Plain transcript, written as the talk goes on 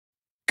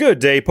Good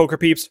day, poker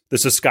peeps.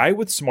 This is Sky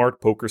with Smart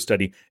Poker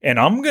Study, and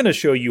I'm going to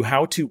show you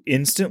how to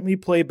instantly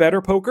play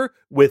better poker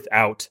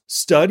without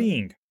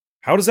studying.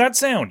 How does that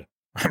sound?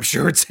 I'm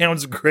sure it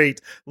sounds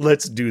great.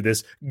 Let's do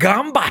this.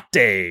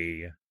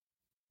 Gambate!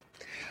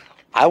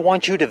 I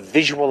want you to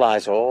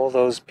visualize all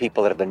those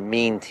people that have been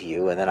mean to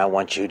you, and then I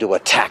want you to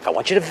attack. I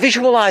want you to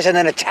visualize and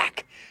then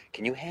attack.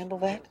 Can you handle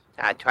that?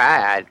 I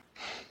tried.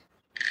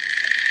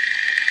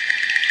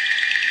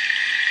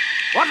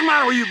 What's the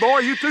matter with you,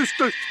 boy? You too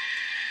stupid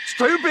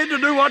to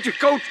do what your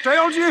coach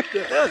tells you?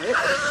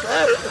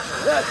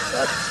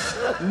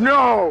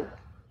 No.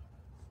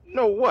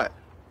 No what?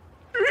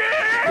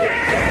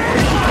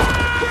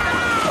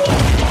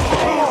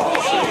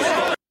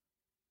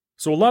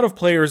 So a lot of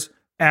players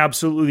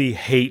absolutely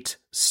hate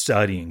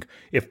studying.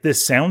 If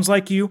this sounds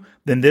like you,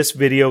 then this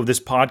video, this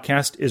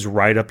podcast is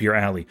right up your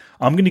alley.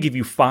 I'm going to give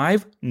you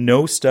 5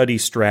 no-study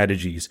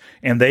strategies,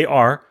 and they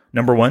are,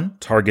 number 1,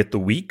 target the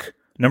weak.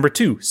 Number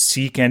 2,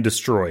 seek and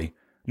destroy.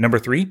 Number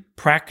 3,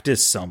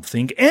 practice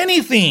something,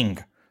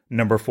 anything.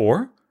 Number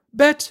 4,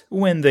 bet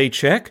when they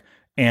check.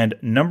 And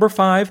number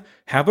 5,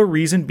 have a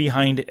reason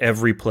behind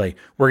every play.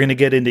 We're going to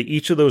get into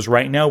each of those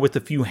right now with a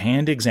few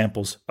hand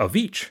examples of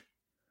each.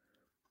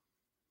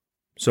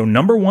 So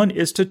number 1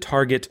 is to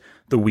target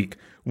the weak.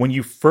 When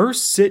you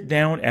first sit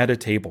down at a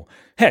table,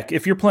 heck,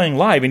 if you're playing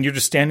live and you're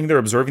just standing there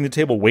observing the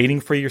table waiting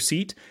for your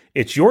seat,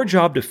 it's your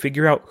job to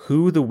figure out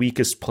who the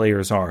weakest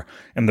players are.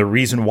 And the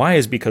reason why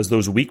is because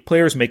those weak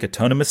players make a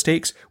ton of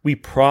mistakes. We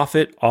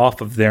profit off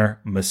of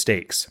their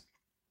mistakes.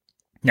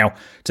 Now,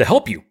 to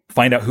help you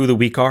find out who the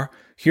weak are,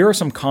 here are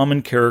some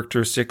common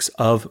characteristics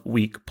of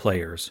weak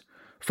players.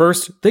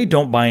 First, they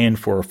don't buy in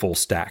for a full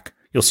stack.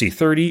 You'll see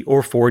 30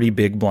 or 40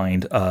 big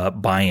blind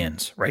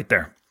buy-ins right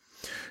there.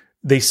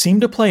 They seem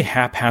to play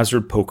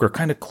haphazard poker,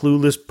 kind of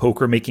clueless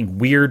poker, making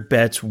weird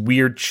bets,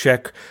 weird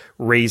check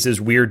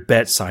raises, weird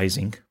bet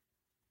sizing.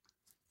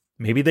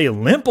 Maybe they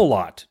limp a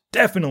lot.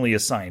 Definitely a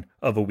sign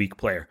of a weak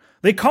player.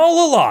 They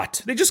call a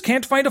lot. They just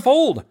can't find a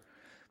fold.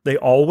 They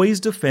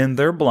always defend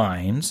their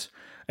blinds,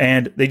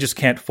 and they just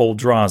can't fold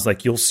draws.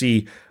 Like you'll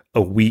see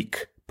a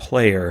weak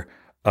player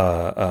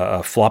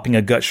flopping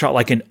a gut shot,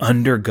 like an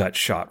under gut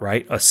shot,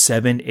 right? A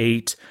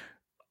 7-8.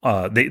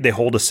 They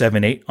hold a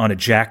 7-8 on a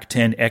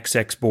Jack-10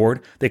 XX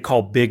board. They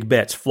call big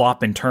bets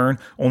flop and turn,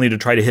 only to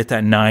try to hit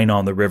that 9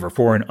 on the river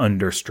for an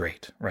under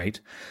straight, right?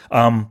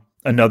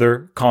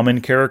 Another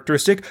common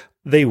characteristic,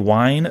 they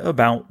whine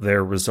about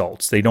their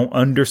results. They don't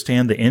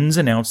understand the ins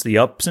and outs, the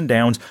ups and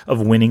downs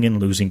of winning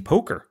and losing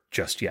poker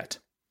just yet.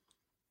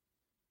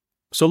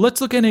 So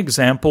let's look at an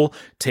example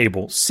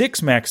table,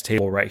 6 max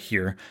table right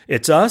here.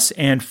 It's us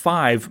and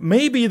 5.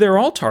 Maybe they're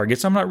all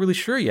targets. I'm not really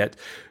sure yet.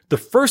 The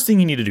first thing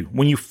you need to do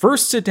when you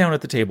first sit down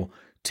at the table,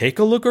 take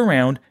a look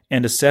around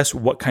and assess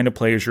what kind of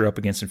players you're up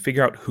against and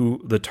figure out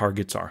who the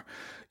targets are.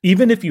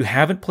 Even if you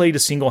haven't played a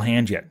single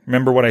hand yet,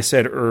 remember what I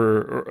said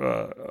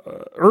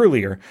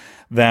earlier,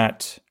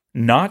 that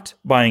not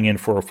buying in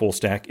for a full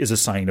stack is a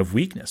sign of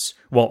weakness.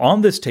 Well,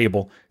 on this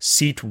table,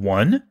 seat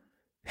 1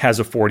 has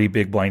a 40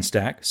 big blind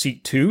stack.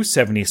 Seat 2,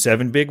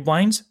 77 big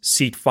blinds.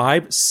 Seat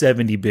 5,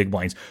 70 big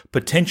blinds.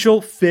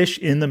 Potential fish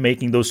in the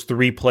making, those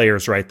 3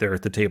 players right there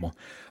at the table.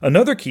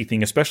 Another key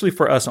thing, especially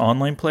for us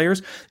online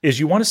players,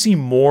 is you want to see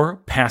more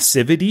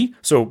passivity,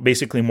 so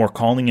basically more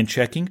calling and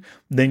checking,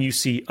 than you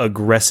see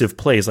aggressive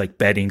plays like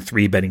betting,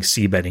 3-betting,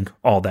 C-betting,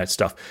 all that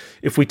stuff.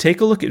 If we take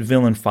a look at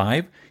Villain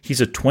 5,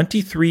 he's a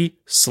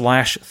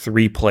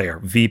 23/3 player,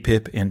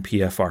 VPIP and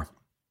PFR.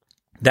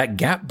 That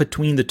gap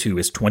between the two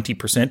is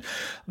 20%.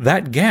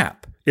 That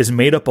gap is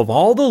made up of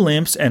all the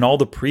limps and all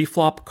the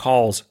pre-flop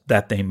calls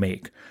that they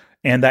make.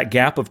 And that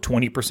gap of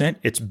 20%,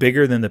 it's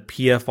bigger than the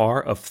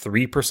PFR of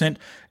 3%.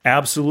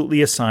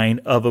 Absolutely a sign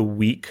of a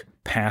weak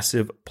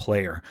passive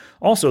player.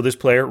 Also, this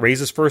player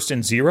raises first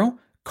and 0,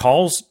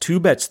 calls 2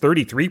 bets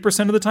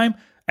 33% of the time.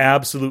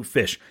 Absolute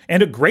fish.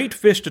 And a great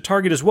fish to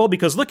target as well,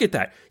 because look at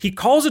that. He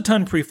calls a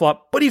ton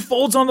pre-flop, but he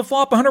folds on the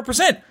flop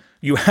 100%.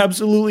 You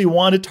absolutely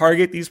want to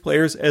target these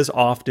players as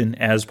often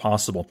as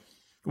possible.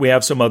 We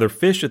have some other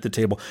fish at the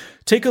table.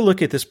 Take a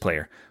look at this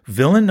player.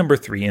 Villain number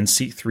 3 in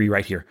seat 3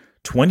 right here.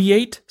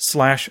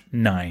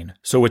 28/9.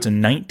 So it's a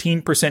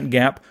 19%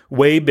 gap,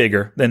 way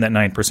bigger than that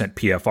 9%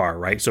 PFR,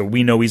 right? So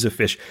we know he's a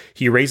fish.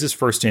 He raises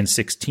first in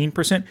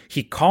 16%.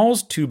 He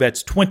calls 2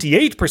 bets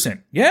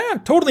 28%. Yeah,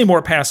 totally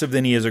more passive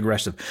than he is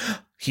aggressive.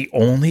 He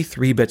only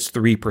 3-bets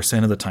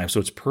 3% of the time,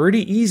 so it's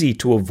pretty easy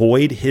to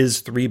avoid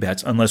his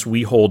 3-bets unless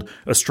we hold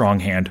a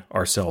strong hand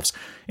ourselves.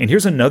 And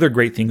here's another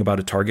great thing about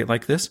a target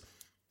like this.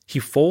 He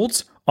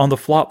folds on the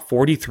flop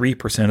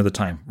 43% of the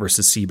time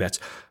versus C-bets,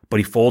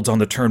 but he folds on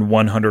the turn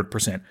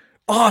 100%.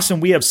 Awesome,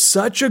 we have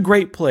such a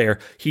great player.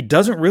 He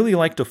doesn't really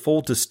like to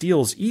fold to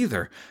steals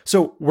either.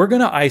 So we're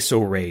going to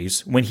ISO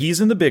raise when he's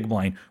in the big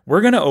blind.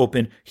 We're going to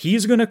open.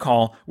 He's going to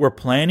call. We're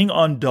planning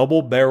on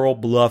double barrel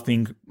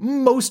bluffing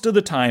most of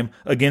the time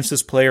against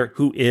this player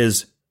who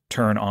is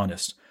turn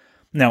honest.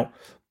 Now,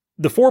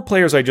 the 4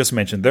 players I just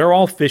mentioned, they're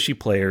all fishy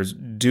players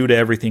due to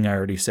everything I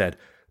already said.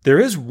 There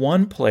is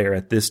one player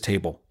at this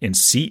table in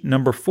seat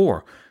number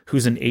 4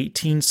 who's an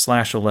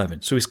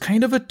 18/11. So he's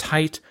kind of a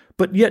tight,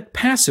 but yet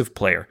passive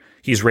player.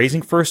 He's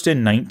raising first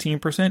in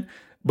 19%,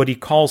 but he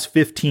calls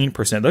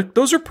 15%.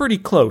 Those are pretty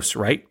close,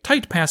 right?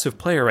 Tight passive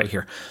player right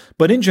here.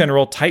 But in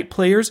general, tight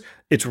players,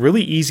 it's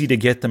really easy to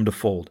get them to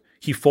fold.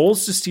 He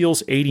folds to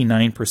steals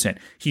 89%.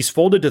 He's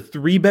folded to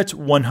 3-bets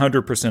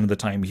 100% of the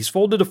time. He's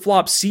folded to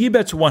flop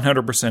C-bets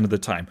 100% of the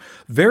time.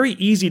 Very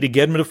easy to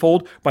get him to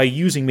fold by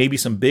using maybe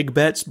some big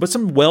bets, but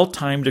some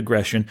well-timed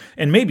aggression.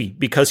 And maybe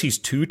because he's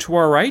 2 to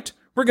our right,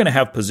 we're going to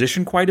have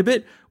position quite a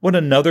bit. What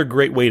another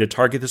great way to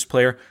target this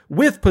player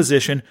with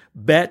position,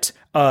 bet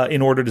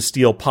in order to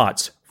steal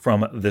pots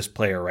from this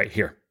player right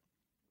here.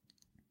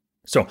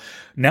 So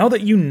now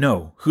that you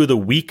know who the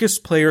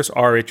weakest players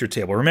are at your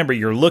table, remember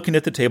you're looking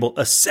at the table,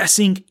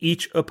 assessing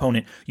each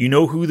opponent. You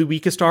know who the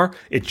weakest are.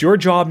 It's your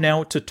job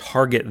now to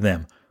target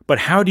them. But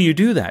how do you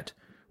do that?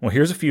 Well,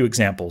 here's a few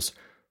examples.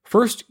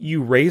 First,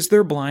 you raise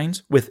their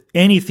blinds with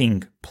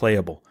anything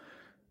playable.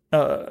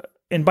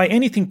 And by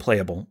anything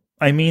playable,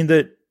 I mean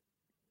that,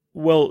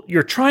 well,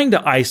 you're trying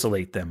to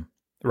isolate them,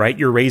 right?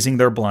 You're raising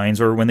their blinds,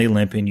 or when they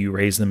limp in, you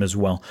raise them as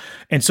well.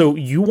 And so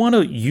you want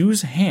to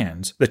use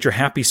hands that you're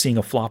happy seeing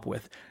a flop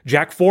with.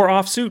 Jack 4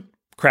 offsuit,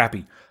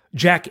 crappy.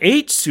 Jack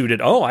 8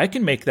 suited, oh, I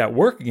can make that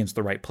work against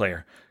the right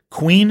player.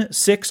 Queen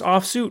 6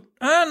 offsuit,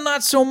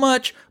 not so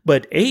much,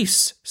 but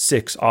Ace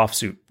 6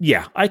 offsuit,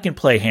 yeah, I can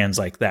play hands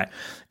like that.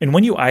 And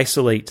when you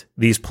isolate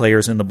these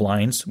players in the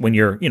blinds, when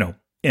you're,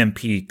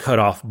 MP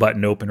cutoff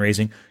button open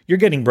raising, you're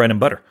getting bread and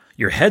butter.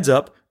 Your heads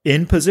up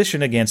in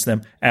position against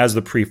them as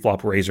the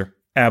pre-flop raiser.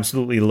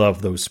 Absolutely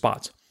love those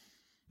spots.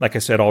 Like I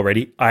said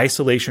already,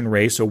 isolation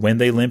raise. So when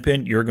they limp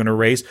in, you're going to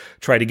raise.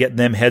 Try to get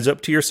them heads up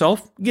to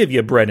yourself. Give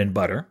you bread and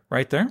butter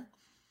right there.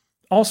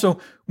 Also,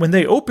 when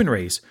they open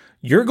raise,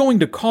 you're going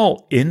to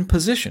call in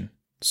position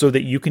so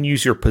that you can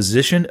use your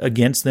position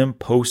against them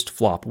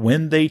post-flop.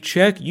 When they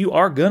check, you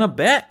are going to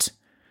bet.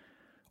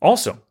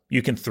 Also,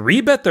 you can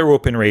 3-bet their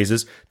open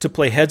raises to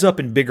play heads up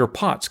in bigger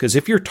pots, because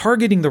if you're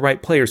targeting the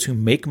right players who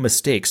make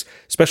mistakes,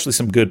 especially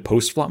some good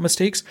post-flop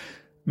mistakes,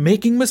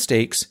 making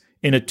mistakes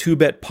in a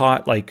 2-bet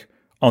pot, like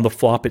on the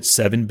flop it's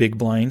 7 big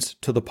blinds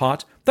to the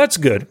pot, that's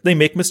good. They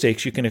make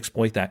mistakes, you can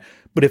exploit that.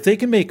 But if they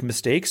can make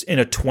mistakes in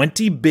a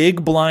 20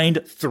 big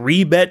blind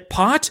 3-bet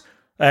pot,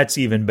 that's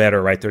even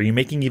better right there. You're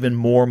making even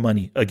more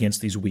money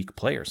against these weak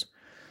players.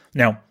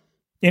 Now,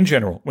 in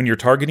general, when you're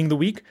targeting the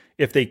weak,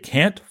 if they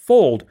can't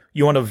fold,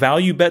 you want to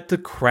value bet the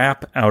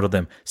crap out of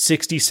them.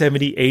 60,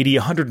 70, 80,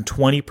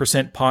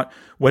 120% pot.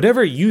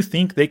 Whatever you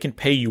think they can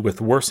pay you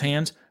with worse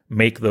hands,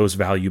 make those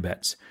value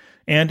bets.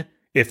 And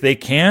if they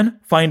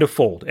can find a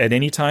fold at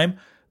any time,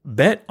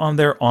 bet on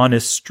their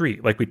honest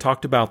street. Like we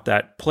talked about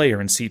that player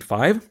in seat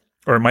 5,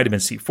 or it might have been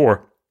seat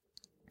 4.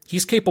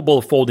 He's capable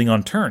of folding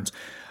on turns.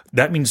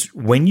 That means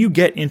when you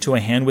get into a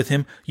hand with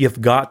him, you've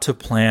got to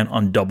plan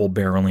on double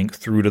barreling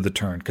through to the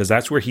turn, because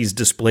that's where he's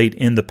displayed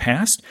in the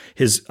past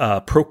his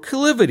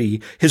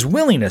proclivity, his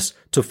willingness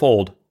to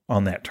fold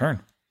on that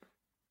turn.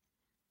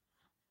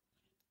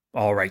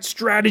 All right,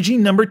 strategy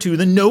number 2,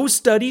 the no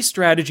study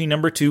strategy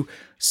number 2,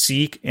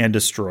 seek and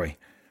destroy.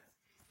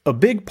 A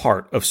big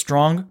part of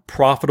strong,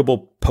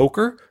 profitable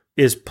poker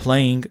is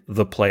playing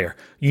the player.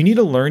 You need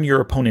to learn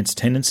your opponent's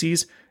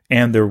tendencies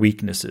and their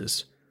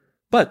weaknesses.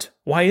 But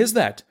why is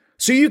that?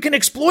 So you can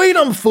exploit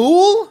them,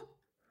 fool!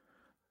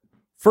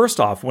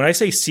 First off, when I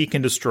say seek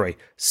and destroy,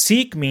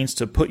 seek means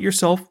to put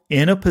yourself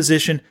in a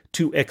position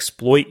to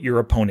exploit your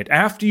opponent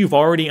after you've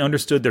already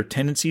understood their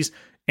tendencies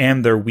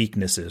and their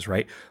weaknesses,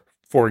 right?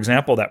 For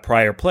example, that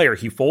prior player,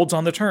 he folds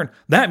on the turn.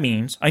 That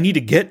means I need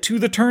to get to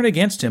the turn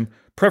against him,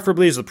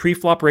 preferably as a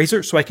pre-flop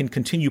raiser, so I can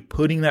continue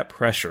putting that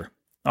pressure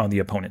on the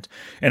opponent.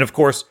 And of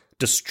course,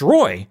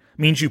 destroy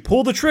means you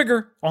pull the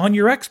trigger on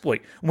your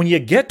exploit. When you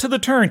get to the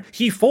turn,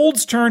 he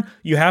folds turn,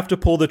 you have to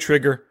pull the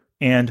trigger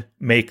and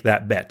make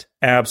that bet.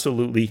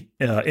 Absolutely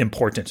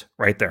important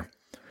right there.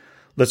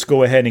 Let's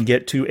go ahead and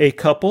get to a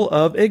couple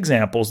of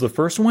examples. The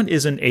first one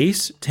is an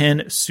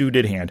ace-10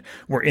 suited hand.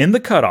 We're in the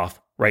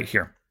cutoff right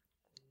here.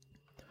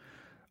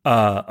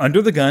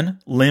 Under the gun,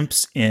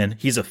 limps in.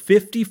 He's a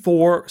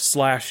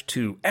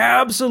 54/2.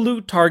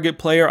 Absolute target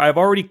player. I've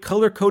already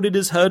color-coded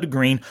his HUD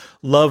green.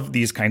 Love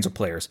these kinds of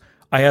players.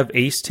 I have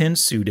ace-10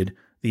 suited.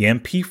 The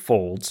MP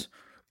folds.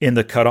 In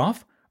the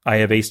cutoff, I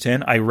have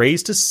ace-10. I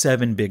raise to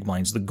 7 big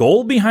blinds. The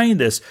goal behind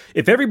this,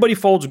 if everybody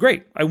folds,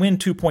 great. I win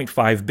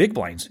 2.5 big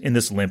blinds in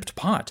this limped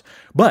pot.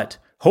 But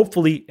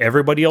hopefully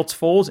everybody else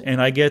folds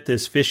and I get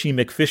this fishy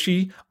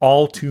McFishy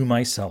all to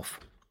myself.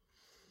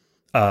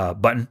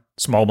 Button,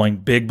 small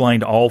blind, big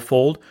blind, all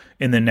fold.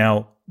 And then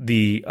now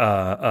the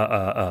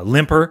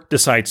limper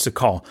decides to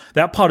call.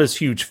 That pot is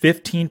huge,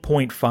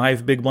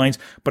 15.5 big blinds,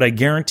 but I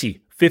guarantee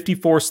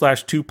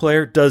 54/2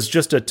 player does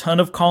just a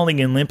ton of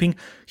calling and limping.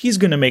 He's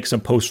going to make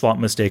some post-flop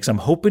mistakes. I'm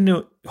hoping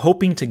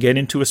to get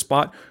into a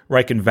spot where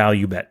I can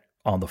value bet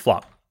on the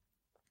flop.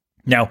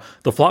 Now,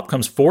 the flop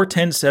comes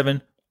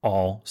 4-10-7,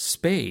 all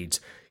spades.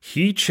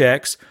 He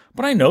checks,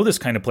 but I know this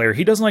kind of player.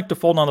 He doesn't like to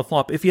fold on the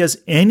flop. If he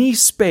has any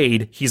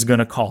spade, he's going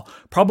to call.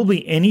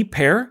 Probably any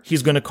pair,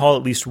 he's going to call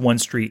at least one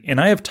street.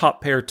 And I have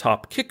top pair,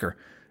 top kicker.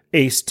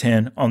 Ace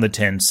 10 on the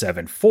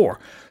 10-7-4.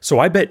 So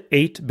I bet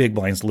 8 big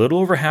blinds, little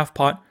over half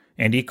pot,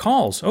 and he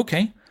calls.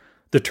 Okay.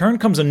 The turn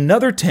comes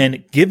another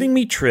 10, giving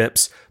me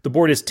trips. The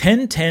board is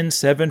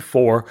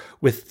 10-10-7-4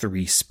 with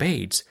 3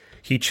 spades.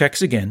 He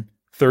checks again,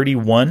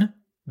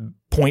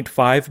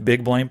 31.5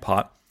 big blind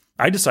pot.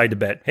 I decide to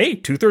bet, hey,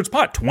 2/3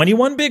 pot,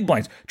 21 big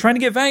blinds, trying to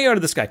get value out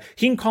of this guy.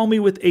 He can call me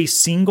with a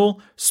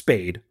single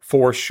spade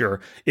for sure.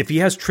 If he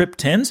has trip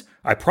 10s,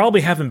 I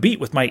probably have him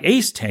beat with my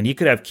ace 10. He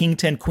could have king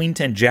 10, queen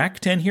 10, jack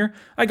 10 here.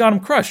 I got him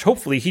crushed.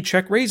 Hopefully he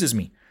check raises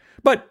me.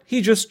 But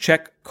he just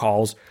check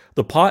calls.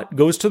 The pot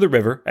goes to the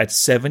river at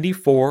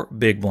 74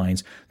 big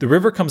blinds. The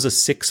river comes a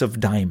 6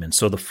 of diamonds,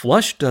 so the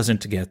flush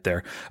doesn't get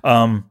there.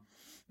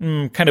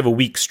 Kind of a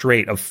weak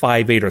straight of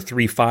 5-8 or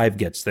 3-5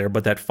 gets there,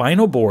 but that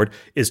final board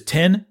is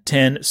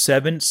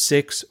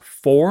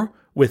 10-10-7-6-4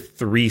 with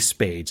 3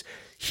 spades.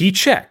 He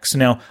checks.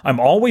 Now, I'm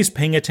always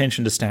paying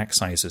attention to stack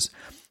sizes.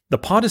 The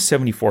pot is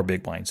 74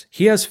 big blinds.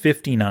 He has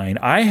 59.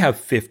 I have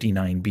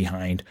 59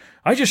 behind.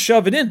 I just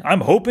shove it in.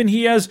 I'm hoping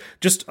he has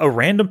just a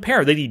random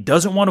pair that he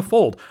doesn't want to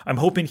fold. I'm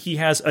hoping he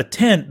has a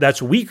 10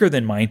 that's weaker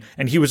than mine,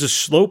 and he was just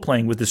slow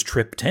playing with his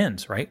trip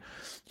 10s, right?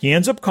 He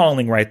ends up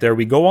calling right there.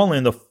 We go all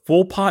in. The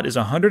full pot is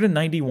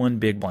 191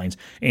 big blinds,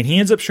 and he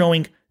ends up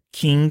showing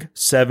king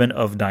 7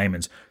 of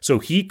diamonds. So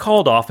he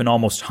called off an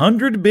almost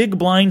 100 big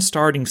blind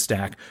starting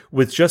stack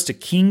with just a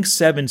king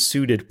 7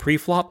 suited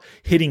preflop,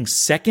 hitting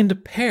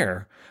second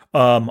pair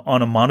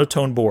on a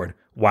monotone board.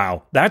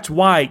 Wow. That's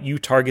why you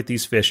target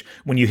these fish.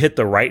 When you hit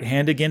the right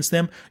hand against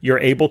them, you're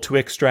able to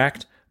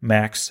extract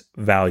max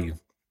value.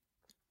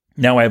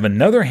 Now I have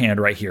another hand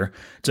right here.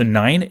 It's a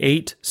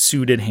 9-8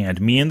 suited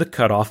hand. Me and the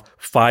cutoff,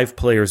 5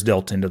 players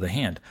dealt into the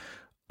hand.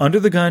 Under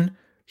the gun,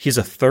 he's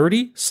a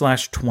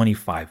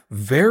 30/25.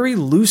 Very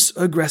loose,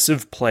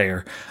 aggressive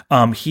player.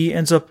 He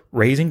ends up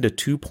raising to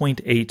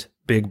 2.8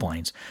 big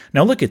blinds.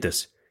 Now look at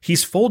this.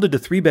 He's folded to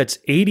 3 bets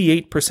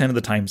 88% of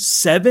the time.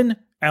 7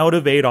 out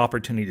of 8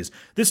 opportunities.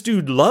 This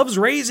dude loves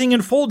raising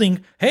and folding.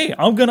 Hey,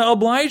 I'm going to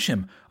oblige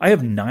him. I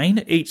have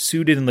 9-8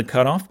 suited in the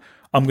cutoff.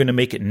 I'm going to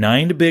make it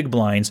 9 big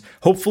blinds,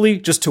 hopefully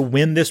just to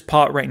win this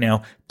pot right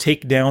now,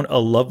 take down a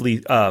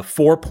lovely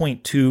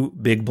 4.2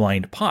 big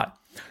blind pot.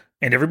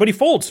 And everybody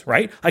folds,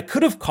 right? I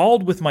could have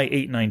called with my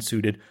 8-9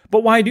 suited,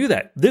 but why do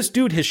that? This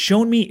dude has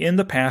shown me in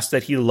the past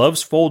that he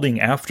loves folding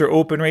after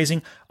open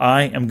raising.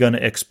 I am going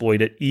to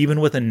exploit it,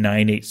 even with a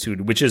 9-8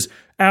 suited, which is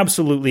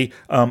absolutely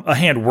a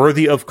hand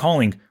worthy of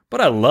calling, but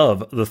I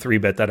love the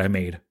 3-bet that I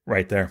made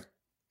right there.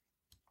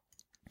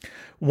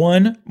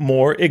 One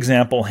more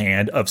example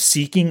hand of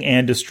seeking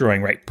and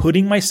destroying, right?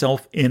 Putting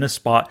myself in a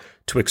spot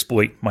to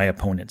exploit my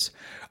opponents.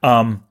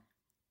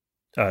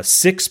 This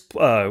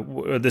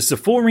is a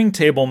full ring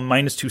table,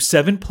 -2,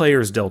 7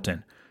 players dealt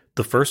in.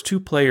 The first 2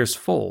 players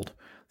fold.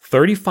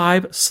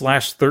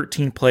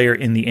 35/13 player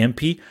in the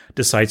MP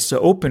decides to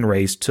open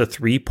raise to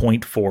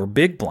 3.4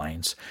 big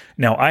blinds.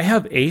 Now I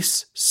have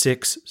ace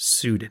 6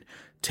 suited.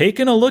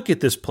 Taking a look at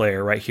this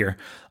player right here,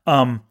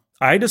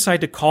 I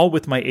decide to call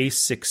with my ace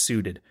 6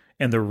 suited.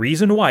 And the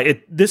reason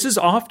why, this is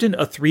often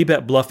a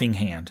 3-bet bluffing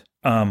hand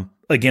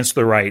against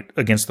the right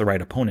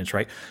opponents,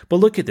 right? But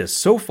look at this.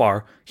 So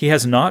far, he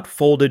has not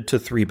folded to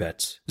 3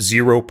 bets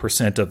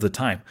 0% of the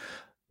time.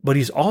 But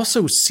he's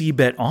also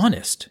c-bet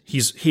honest.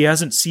 He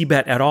hasn't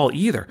c-bet at all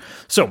either.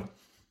 So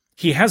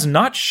he has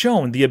not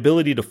shown the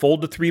ability to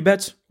fold to 3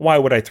 bets. Why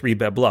would I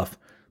 3-bet bluff?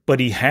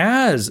 But he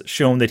has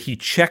shown that he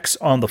checks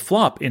on the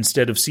flop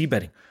instead of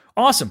c-betting.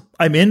 Awesome.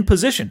 I'm in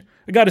position.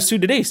 I got a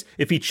suited ace.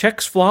 If he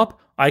checks flop,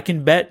 I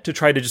can bet to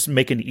try to just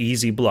make an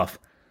easy bluff.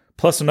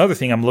 Plus another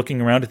thing, I'm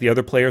looking around at the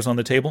other players on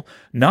the table.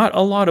 Not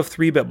a lot of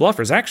 3-bet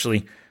bluffers.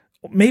 Actually,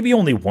 maybe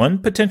only one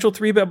potential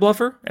 3-bet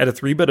bluffer at a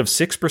 3-bet of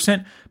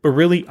 6%. But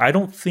really, I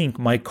don't think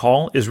my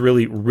call is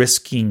really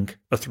risking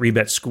a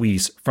 3-bet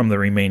squeeze from the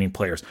remaining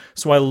players.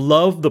 So I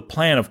love the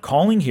plan of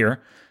calling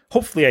here.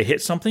 Hopefully I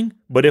hit something.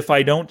 But if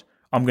I don't,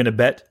 I'm going to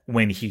bet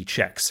when he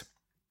checks.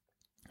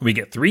 We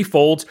get 3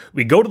 folds.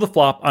 We go to the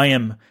flop. I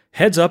am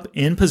heads up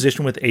in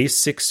position with ace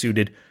 6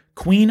 suited.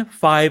 Queen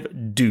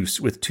 5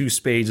 deuce with 2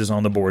 spades is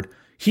on the board.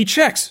 He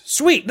checks.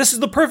 Sweet. This is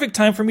the perfect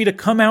time for me to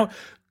come out,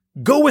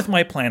 go with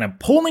my plan. I'm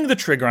pulling the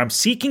trigger. I'm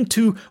seeking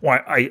to,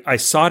 I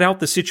sought out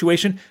the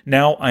situation.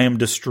 Now I am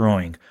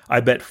destroying.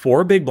 I bet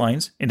 4 big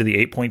blinds into the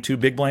 8.2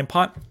 big blind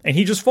pot, and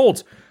he just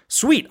folds.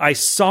 Sweet. I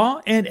saw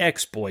an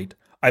exploit.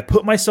 I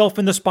put myself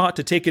in the spot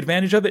to take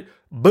advantage of it.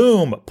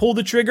 Boom. Pull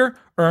the trigger.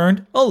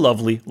 Earned a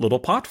lovely little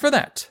pot for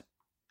that.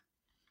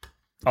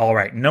 All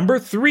right,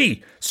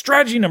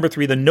 strategy number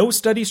 3, the no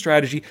study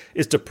strategy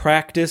is to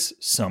practice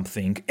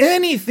something,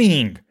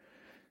 anything.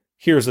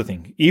 Here's the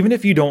thing, even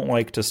if you don't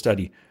like to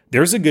study,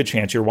 there's a good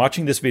chance you're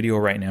watching this video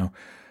right now,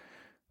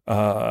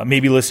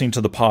 maybe listening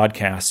to the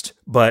podcast,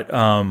 but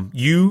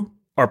you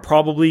are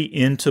probably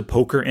into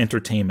poker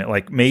entertainment.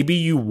 Like maybe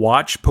you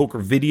watch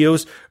poker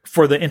videos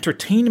for the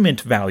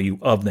entertainment value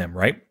of them,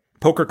 right?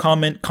 Poker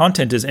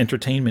content is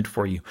entertainment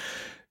for you.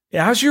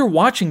 As you're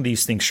watching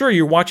these things, sure,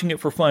 you're watching it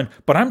for fun,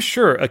 but I'm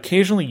sure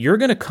occasionally you're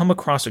going to come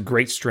across a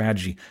great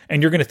strategy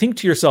and you're going to think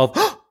to yourself,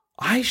 oh,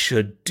 I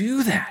should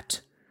do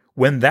that.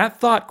 When that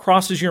thought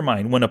crosses your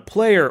mind, when a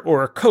player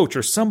or a coach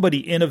or somebody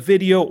in a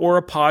video or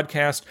a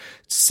podcast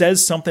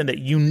says something that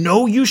you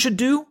know you should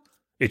do,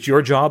 it's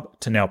your job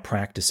to now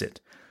practice it.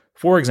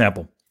 For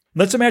example,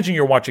 let's imagine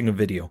you're watching a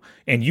video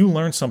and you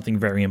learn something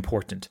very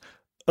important.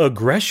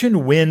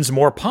 Aggression wins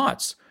more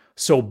pots,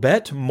 so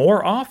bet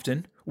more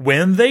often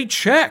when they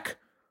check.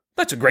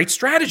 That's a great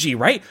strategy,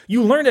 right?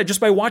 You learn that just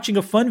by watching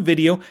a fun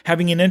video,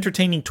 having an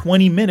entertaining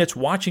 20 minutes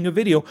watching a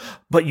video,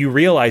 but you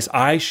realize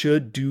I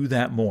should do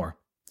that more.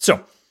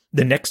 So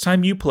the next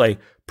time you play,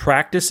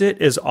 practice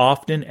it as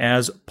often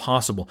as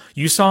possible.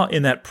 You saw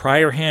in that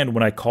prior hand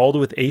when I called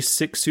with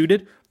ace-6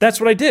 suited, that's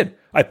what I did.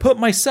 I put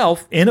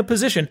myself in a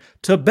position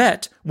to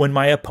bet when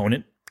my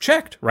opponent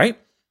checked, right?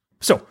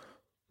 So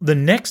the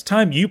next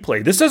time you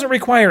play, this doesn't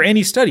require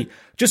any study.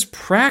 Just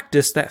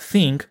practice that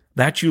thing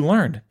that you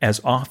learned as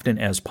often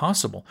as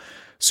possible.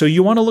 So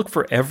you want to look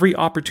for every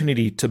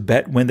opportunity to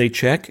bet when they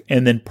check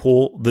and then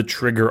pull the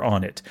trigger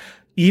on it.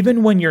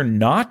 Even when you're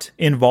not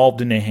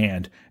involved in a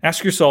hand,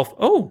 ask yourself,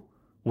 oh,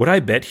 would I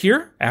bet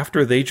here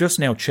after they just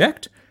now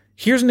checked?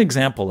 Here's an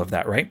example of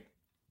that, right?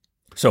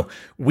 So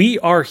we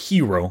are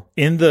hero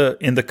in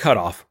the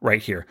cutoff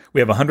right here.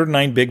 We have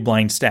 109 big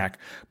blind stack.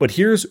 But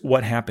here's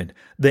what happened.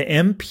 The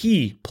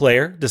MP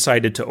player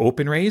decided to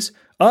open raise.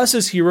 Us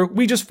as hero,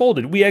 we just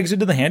folded. We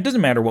exited the hand.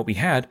 Doesn't matter what we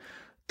had.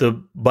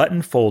 The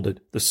button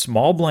folded. The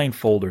small blind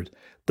folded.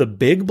 The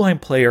big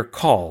blind player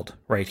called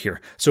right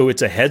here. So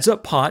it's a heads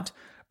up pot.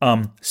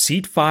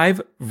 Seat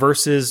 5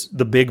 versus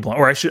the big blind.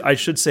 Or I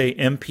should say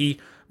MP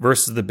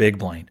versus the big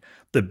blind.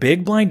 The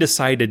big blind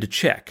decided to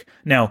check.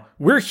 Now,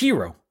 we're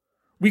hero.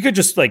 We could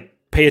just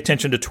pay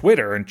attention to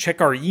Twitter and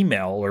check our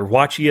email or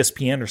watch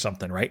ESPN or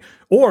something, right?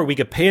 Or we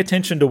could pay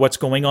attention to what's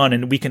going on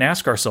and we can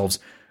ask ourselves,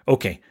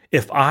 okay,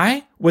 if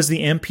I was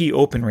the MP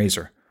open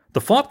raiser, the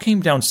flop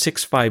came down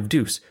 6-5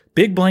 deuce,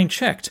 big blind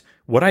checked,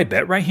 would I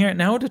bet right here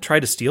now to try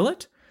to steal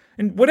it?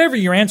 And whatever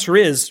your answer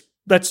is,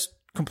 that's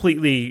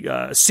completely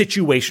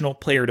situational,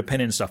 player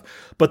dependent stuff.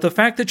 But the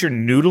fact that you're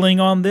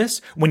noodling on this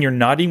when you're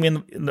not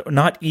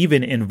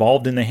even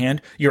involved in the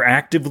hand, you're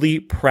actively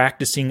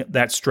practicing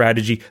that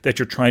strategy that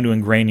you're trying to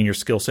ingrain in your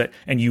skill set,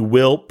 and you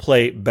will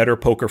play better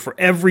poker for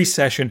every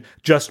session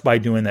just by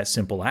doing that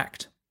simple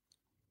act.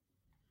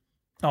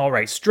 All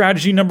right,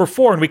 strategy number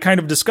 4, and we kind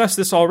of discussed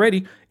this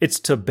already.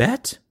 It's to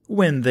bet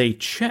when they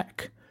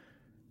check.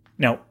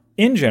 Now,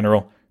 in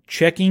general,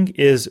 checking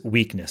is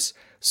weakness.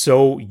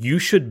 So you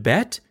should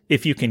bet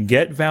if you can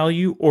get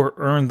value or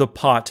earn the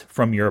pot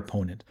from your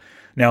opponent.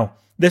 Now,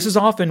 this is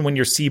often when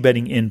you're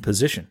c-betting in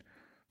position.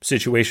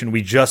 Situation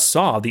we just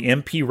saw, the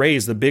MP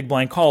raised, the big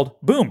blind called,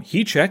 boom,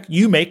 he check,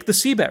 you make the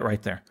c-bet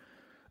right there.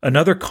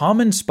 Another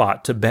common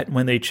spot to bet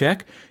when they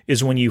check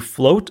is when you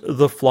float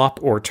the flop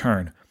or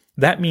turn.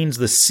 That means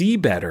the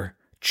c-better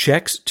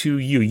checks to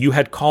you. You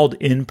had called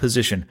in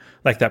position,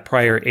 like that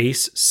prior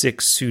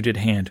ace-6 suited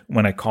hand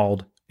when I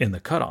called in the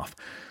cutoff.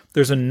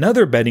 There's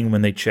another betting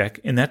when they check,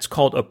 and that's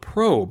called a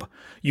probe.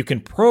 You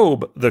can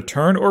probe the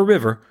turn or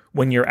river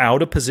when you're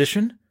out of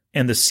position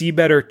and the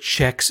c-better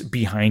checks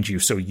behind you.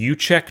 So you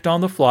checked on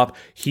the flop,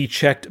 he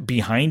checked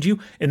behind you,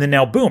 and then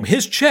now boom,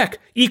 his check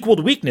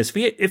equaled weakness.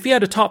 If he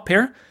had a top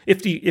pair,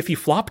 if he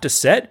flopped a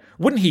set,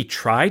 wouldn't he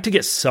try to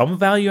get some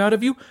value out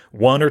of you?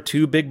 1 or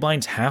 2 big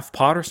blinds, half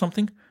pot or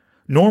something?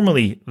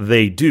 Normally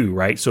they do,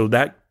 right? So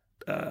that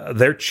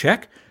their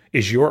check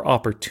is your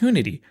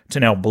opportunity to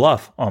now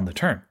bluff on the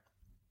turn.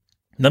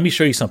 Let me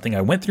show you something. I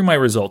went through my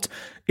results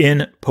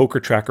in Poker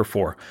Tracker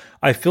 4.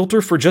 I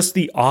filter for just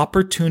the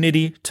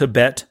opportunity to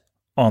bet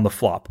on the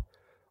flop.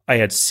 I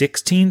had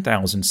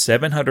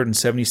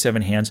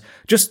 16,777 hands,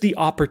 just the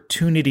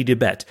opportunity to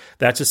bet.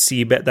 That's a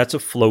C bet, that's a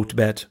float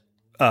bet,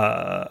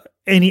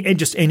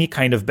 any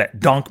kind of bet,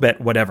 donk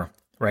bet, whatever,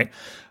 right?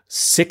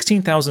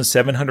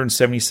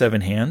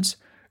 16,777 hands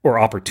or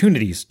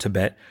opportunities to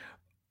bet.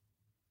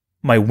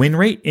 My win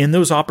rate in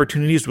those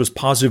opportunities was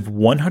positive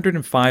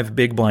 105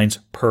 big blinds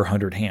per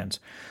 100 hands.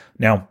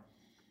 Now,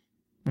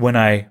 when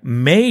I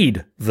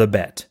made the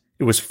bet,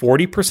 it was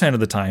 40% of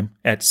the time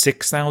at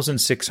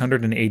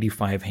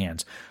 6,685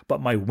 hands.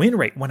 But my win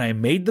rate when I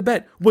made the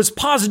bet was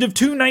positive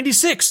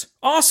 296.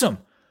 Awesome.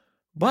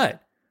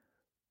 But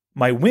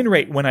my win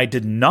rate when I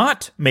did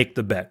not make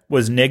the bet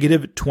was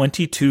negative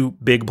 22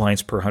 big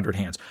blinds per 100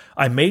 hands.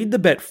 I made the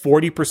bet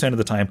 40% of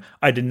the time.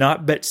 I did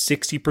not bet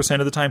 60%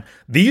 of the time.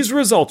 These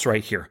results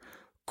right here,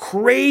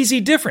 crazy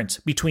difference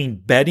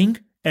between betting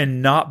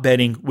and not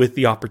betting with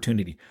the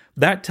opportunity.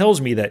 That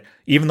tells me that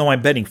even though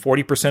I'm betting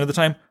 40% of the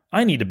time,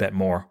 I need to bet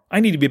more.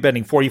 I need to be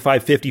betting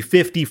 45, 50,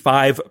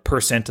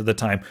 55% of the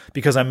time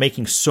because I'm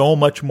making so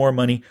much more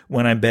money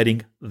when I'm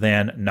betting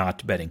than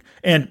not betting.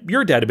 And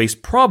your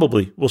database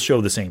probably will show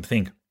the same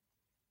thing.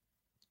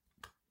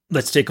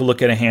 Let's take a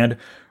look at a hand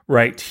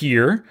right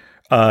here.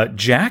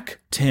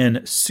 Jack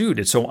 10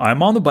 suited. So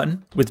I'm on the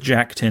button with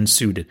Jack 10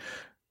 suited.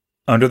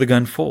 Under the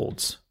gun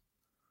folds.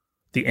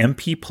 The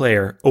MP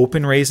player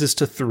open raises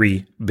to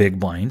 3 big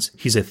blinds.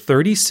 He's a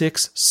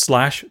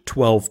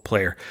 36/12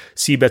 player.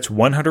 C-bets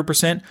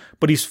 100%,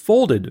 but he's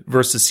folded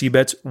versus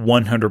C-bets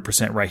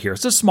 100% right here.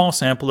 It's a small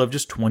sample of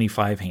just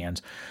 25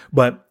 hands.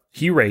 But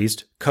he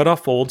raised,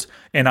 cutoff folds,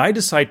 and I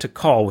decide to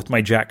call with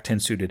my Jack 10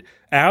 suited.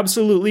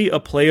 Absolutely a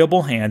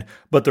playable hand,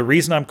 but the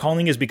reason I'm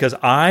calling is because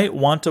I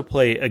want to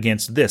play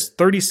against this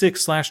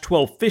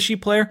 36/12 fishy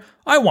player.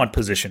 I want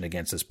position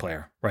against this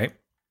player, right?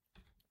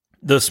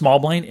 The small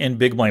blind and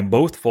big blind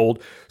both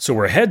fold, so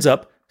we're heads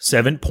up,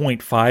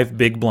 7.5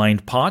 big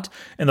blind pot,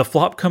 and the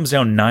flop comes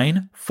down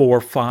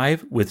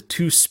 9-4-5 with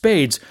 2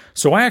 spades,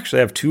 so I actually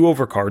have 2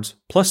 overcards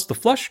plus the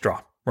flush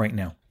draw right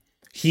now.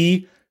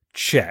 He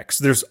checks.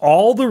 There's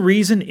all the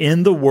reason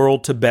in the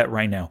world to bet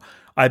right now.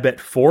 I bet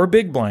 4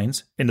 big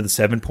blinds into the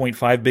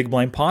 7.5 big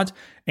blind pot,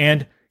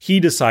 and he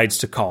decides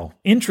to call.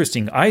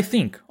 Interesting, I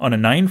think, on a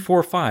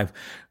 9-4-5.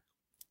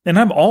 And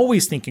I'm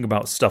always thinking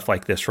about stuff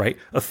like this, right?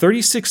 A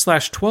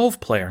 36/12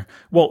 player,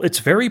 well, it's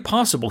very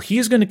possible he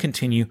is going to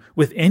continue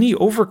with any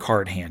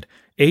overcard hand.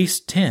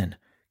 Ace 10,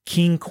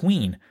 King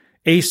Queen,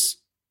 Ace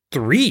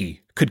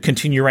 3 could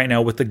continue right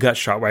now with the gut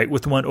shot, right?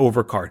 With 1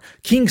 overcard.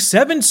 King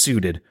 7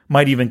 suited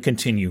might even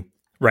continue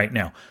right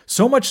now.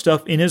 So much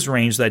stuff in his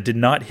range that did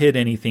not hit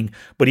anything,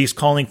 but he's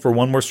calling for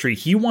 1 more street.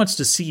 He wants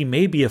to see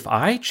maybe if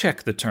I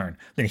check the turn,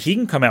 then he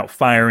can come out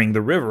firing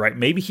the river, right?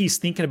 Maybe he's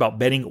thinking about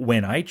betting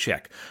when I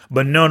check.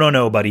 But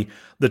no, buddy.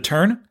 The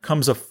turn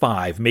comes a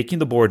 5, making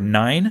the board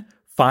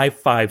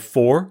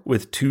 9-5-5-4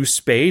 with 2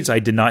 spades. I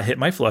did not hit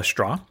my flush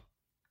draw.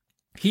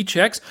 He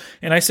checks,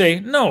 and I say,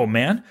 no,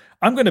 man,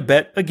 I'm going to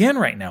bet again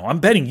right now. I'm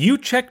betting. You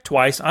check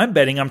twice. I'm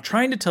betting. I'm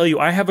trying to tell you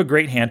I have a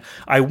great hand.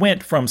 I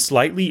went from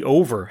slightly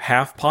over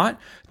half pot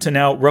to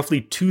now roughly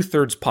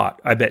 2/3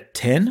 pot. I bet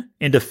 10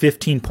 into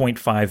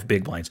 15.5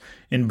 big blinds.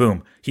 And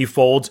boom, he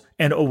folds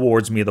and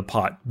awards me the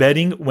pot.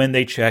 Betting when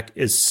they check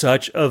is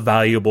such a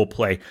valuable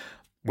play.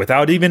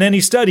 Without even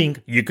any studying,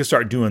 you could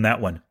start doing that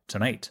one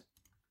tonight.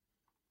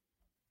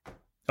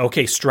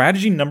 Okay,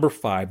 strategy number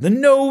 5, the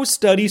no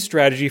study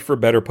strategy for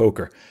better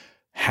poker.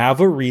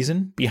 Have a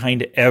reason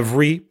behind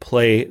every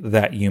play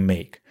that you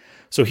make.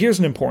 So here's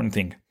an important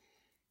thing.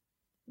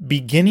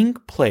 Beginning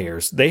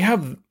players, they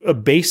have a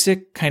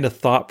basic kind of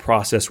thought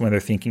process when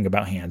they're thinking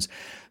about hands.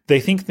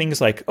 They think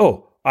things like,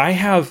 oh, I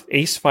have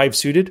ace 5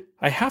 suited,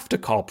 I have to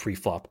call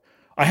pre-flop.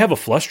 I have a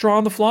flush draw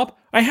on the flop,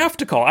 I have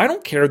to call. I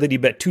don't care that he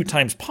bet 2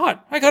 times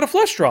pot. I got a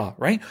flush draw,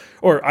 right?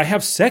 Or I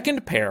have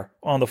second pair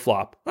on the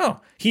flop.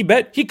 Oh, he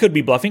bet, he could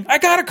be bluffing. I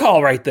got a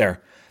call right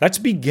there. That's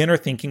beginner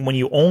thinking when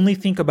you only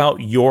think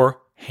about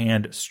your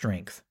hand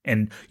strength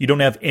and you don't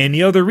have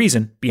any other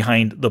reason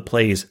behind the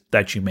plays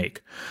that you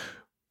make.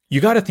 You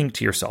got to think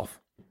to yourself,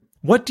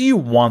 what do you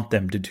want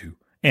them to do?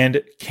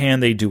 And can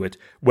they do it?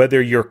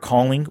 Whether you're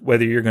calling,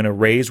 whether you're going to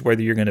raise,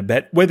 whether you're going to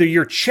bet, whether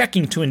you're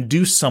checking to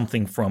induce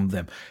something from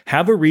them.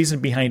 Have a reason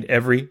behind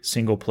every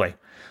single play.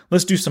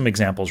 Let's do some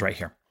examples right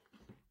here.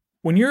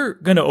 When you're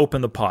going to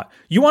open the pot,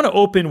 you want to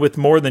open with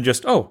more than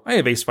just, oh, I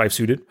have ace 5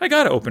 suited. I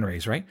got to open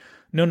raise, right?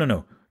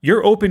 No.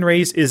 Your open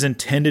raise is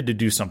intended to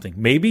do something.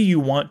 Maybe you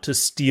want to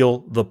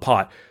steal the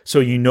pot so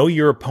you know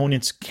your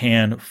opponents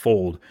can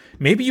fold.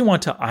 Maybe you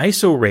want to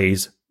ISO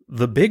raise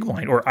the big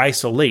blind or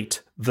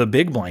isolate the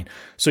big blind.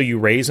 So you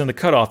raise in the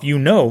cutoff. You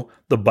know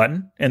the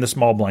button and the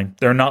small blind,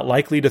 they're not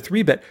likely to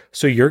 3-bet.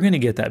 So you're going to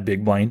get that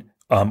big blind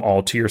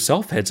all to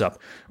yourself heads up.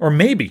 Or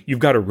maybe you've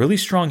got a really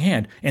strong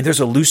hand and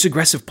there's a loose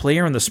aggressive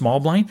player in the small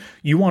blind.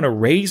 You want to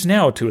raise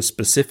now to a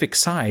specific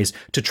size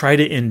to try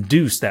to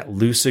induce that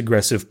loose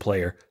aggressive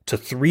player to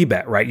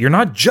 3-bet, right? You're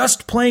not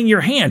just playing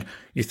your hand.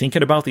 You're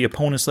thinking about the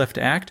opponent's left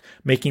to act,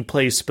 making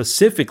plays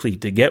specifically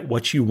to get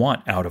what you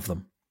want out of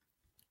them.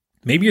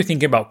 Maybe you're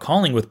thinking about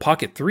calling with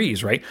pocket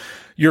 3s, right?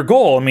 Your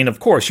goal, of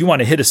course, you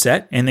want to hit a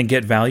set and then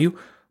get value.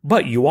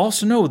 But you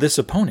also know this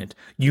opponent.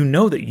 You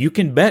know that you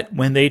can bet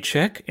when they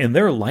check and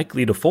they're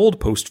likely to fold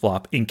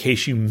post-flop in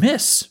case you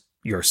miss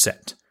your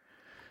set.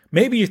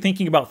 Maybe you're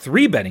thinking about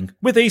 3-betting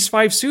with ace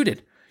 5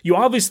 suited. You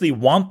obviously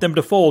want them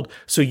to fold,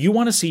 so you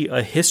want to see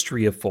a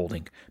history of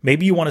folding.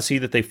 Maybe you want to see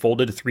that they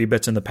folded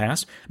 3-bets in the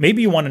past.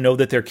 Maybe you want to know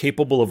that they're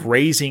capable of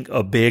raising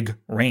a big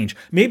range.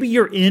 Maybe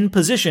you're in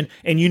position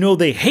and you know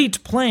they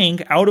hate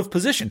playing out of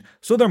position,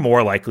 so they're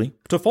more likely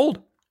to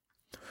fold.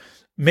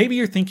 Maybe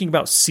you're thinking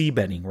about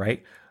c-betting,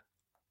 right?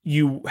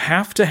 You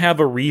have to have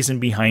a reason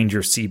behind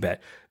your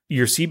c-bet.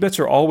 Your c-bets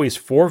are always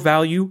for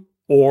value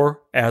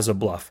or as a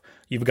bluff.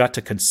 You've got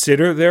to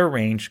consider their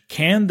range.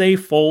 Can they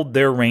fold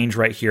their range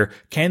right here?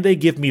 Can they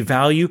give me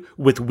value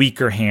with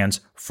weaker hands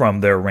from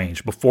their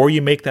range? Before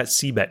you make that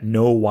c-bet,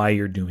 know why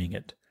you're doing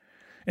it.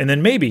 And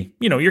then maybe,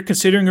 you're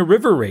considering a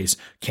river raise.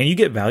 Can you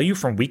get value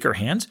from weaker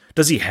hands?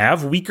 Does he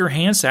have weaker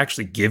hands to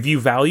actually give you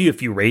value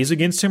if you raise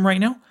against him right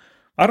now?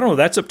 I don't know.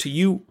 That's up to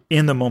you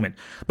in the moment.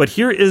 But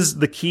here is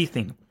the key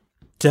thing.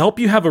 To help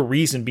you have a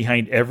reason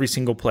behind every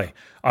single play,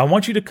 I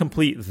want you to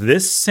complete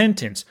this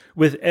sentence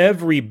with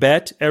every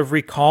bet,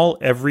 every call,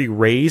 every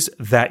raise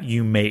that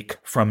you make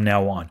from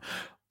now on.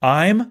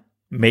 I'm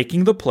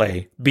making the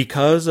play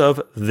because of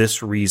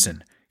this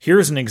reason.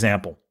 Here's an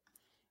example.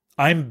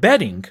 I'm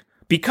betting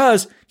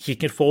because he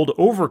can fold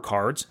over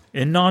cards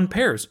in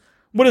non-pairs.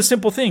 What a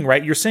simple thing,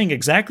 right? You're saying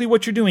exactly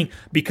what you're doing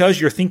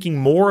because you're thinking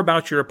more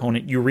about your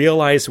opponent. You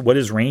realize what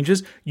his range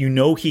is. You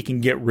know he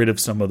can get rid of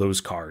some of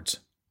those cards.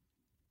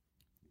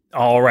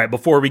 All right,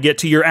 before we get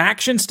to your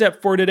action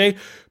step for today,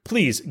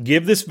 please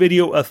give this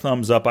video a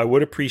thumbs up. I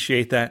would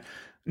appreciate that.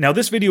 Now,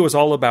 this video is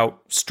all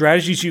about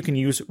strategies you can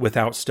use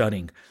without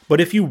studying. But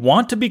if you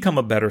want to become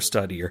a better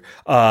studier,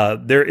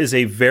 there is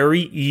a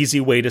very easy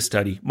way to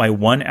study my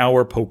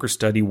 1-hour poker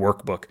study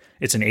workbook.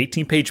 It's an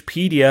 18-page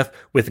PDF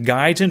with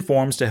guides and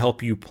forms to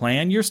help you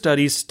plan your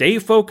studies, stay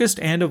focused,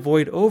 and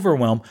avoid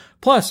overwhelm.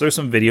 Plus, there's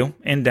some video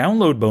and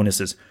download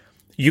bonuses.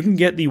 You can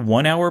get the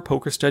 1-hour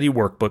poker study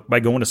workbook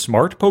by going to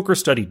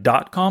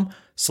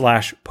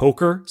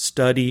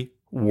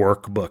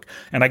smartpokerstudy.com/pokerstudyworkbook.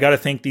 And I got to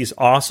thank these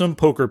awesome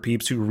poker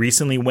peeps who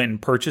recently went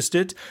and purchased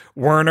it.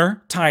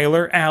 Werner,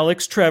 Tyler,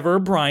 Alex, Trevor,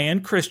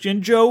 Brian,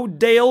 Christian, Joe,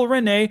 Dale,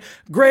 Renee,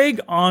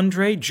 Greg,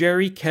 Andre,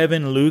 Jerry,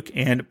 Kevin, Luke,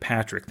 and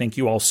Patrick. Thank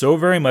you all so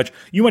very much.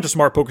 You went to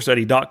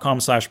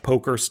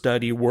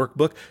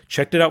smartpokerstudy.com/pokerstudyworkbook,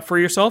 checked it out for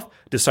yourself,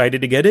 decided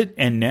to get it,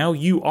 and now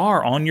you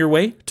are on your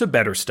way to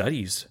better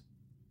studies.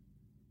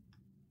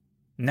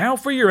 Now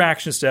for your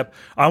action step,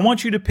 I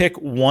want you to pick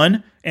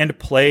one and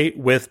play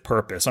with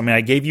purpose.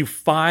 I gave you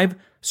 5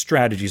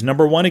 strategies.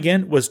 Number 1,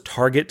 again, was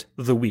target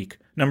the weak.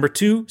 Number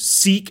 2,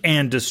 seek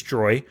and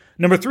destroy.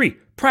 Number 3,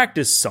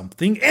 practice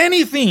something,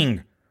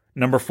 anything.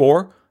 Number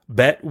 4,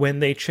 bet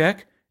when they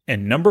check.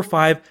 And number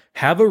 5,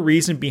 have a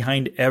reason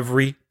behind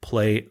every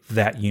play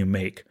that you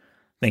make.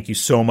 Thank you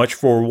so much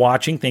for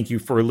watching. Thank you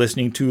for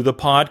listening to the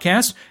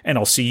podcast, and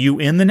I'll see you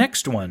in the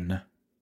next one.